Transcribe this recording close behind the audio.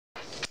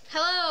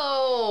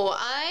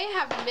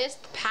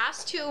missed the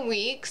past 2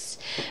 weeks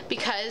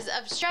because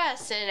of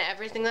stress and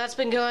everything that's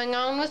been going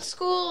on with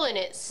school, and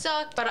it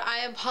sucked, but I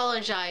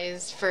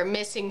apologize for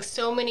missing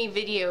so many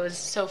videos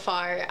so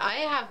far. I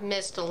have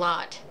missed a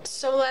lot.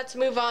 So let's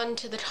move on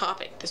to the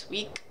topic this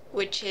week,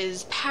 which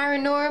is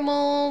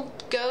paranormal,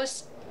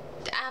 ghost,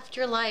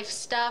 afterlife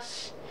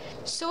stuff.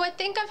 So I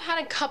think I've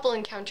had a couple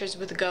encounters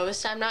with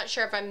ghosts. I'm not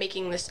sure if I'm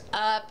making this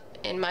up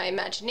in my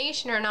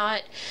imagination or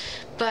not,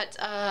 but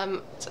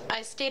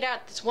I stayed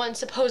at this one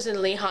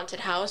supposedly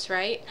haunted house,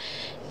 right?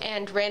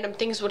 And random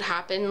things would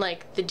happen,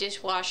 like the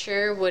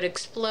dishwasher would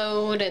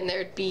explode and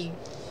there'd be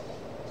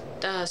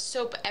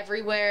soap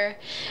everywhere,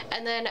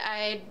 and then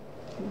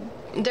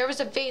there was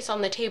a vase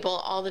on the table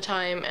all the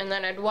time, and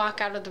then I'd walk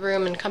out of the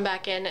room and come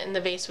back in and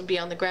the vase would be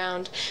on the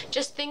ground.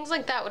 Just things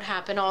like that would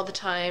happen all the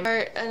time. Or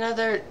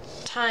another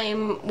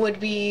time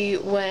would be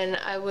when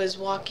I was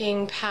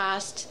walking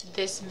past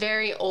this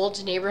very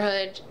old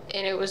neighborhood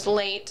and it was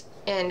late,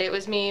 and it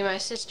was me, my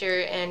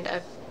sister, and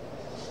a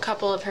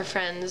couple of her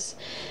friends,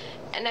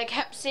 and I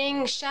kept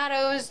seeing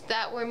shadows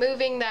that were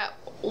moving that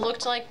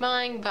looked like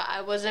mine, but I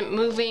wasn't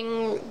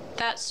moving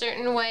that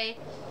certain way.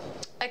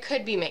 I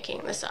could be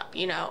making this up,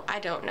 you know, I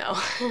don't know.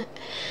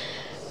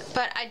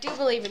 But I do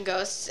believe in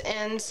ghosts,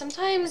 and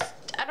sometimes,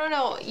 I don't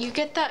know, you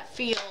get that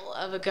feel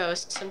of a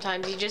ghost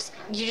sometimes. You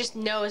just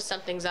know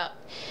something's up.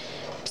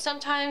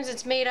 Sometimes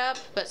it's made up,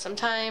 but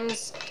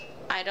sometimes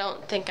I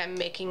don't think I'm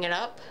making it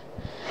up.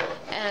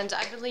 And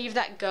I believe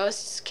that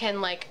ghosts can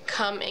like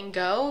come and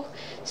go,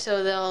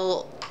 so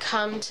they'll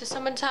come to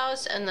someone's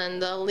house and then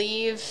they'll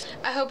leave.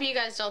 I hope you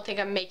guys don't think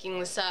I'm making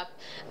this up.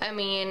 I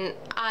mean,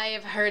 I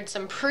have heard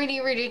some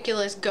pretty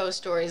ridiculous ghost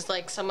stories.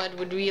 Like someone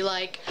would be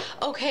like,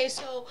 okay,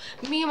 so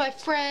me and my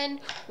friend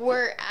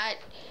were at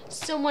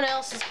someone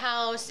else's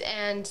house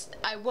and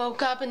I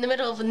woke up in the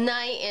middle of the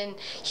night and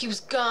he was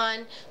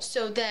gone,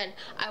 so then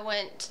I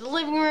went to the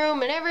living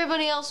room and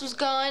everybody else was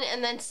gone,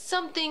 and then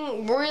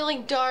something really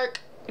dark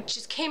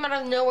just came out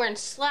of nowhere and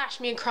slashed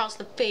me across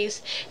the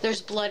face.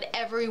 There's blood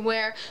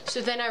everywhere.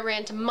 So then I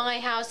ran to my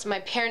house and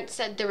my parents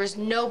said there was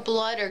no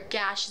blood or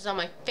gashes on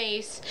my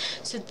face.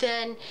 So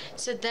then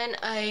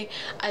I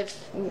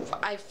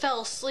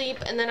fell asleep,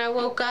 and then I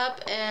woke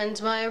up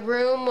and my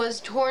room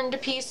was torn to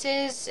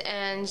pieces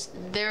and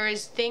there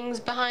is things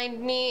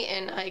behind me,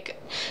 and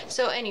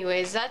so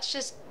anyways, that's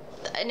just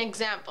an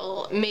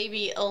example,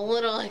 maybe a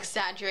little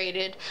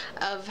exaggerated,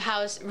 of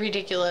how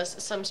ridiculous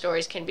some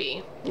stories can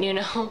be, you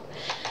know?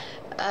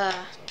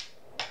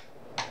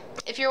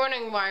 If you're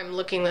wondering why I'm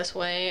looking this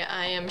way,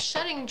 I am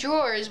shutting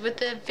drawers with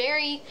a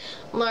very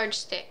large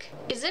stick.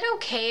 Is it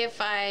okay if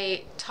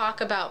I talk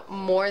about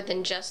more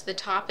than just the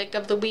topic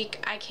of the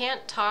week? I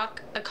can't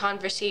talk a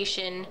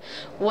conversation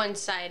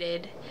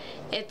one-sided.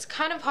 It's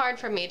kind of hard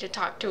for me to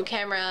talk to a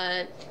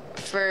camera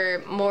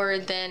for more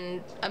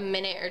than a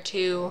minute or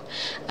two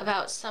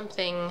about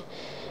something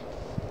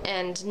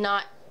and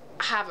not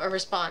have a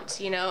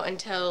response, you know,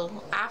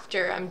 until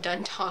after I'm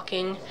done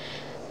talking.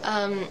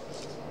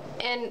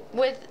 And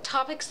with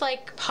topics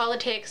like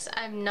politics,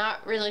 I'm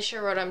not really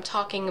sure what I'm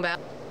talking about,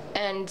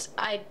 and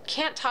I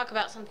can't talk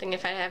about something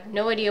if I have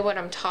no idea what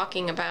I'm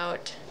talking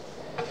about.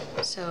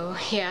 So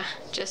yeah,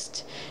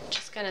 just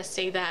gonna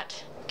say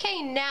that.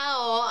 Okay,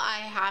 now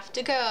I have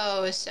to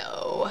go,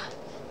 so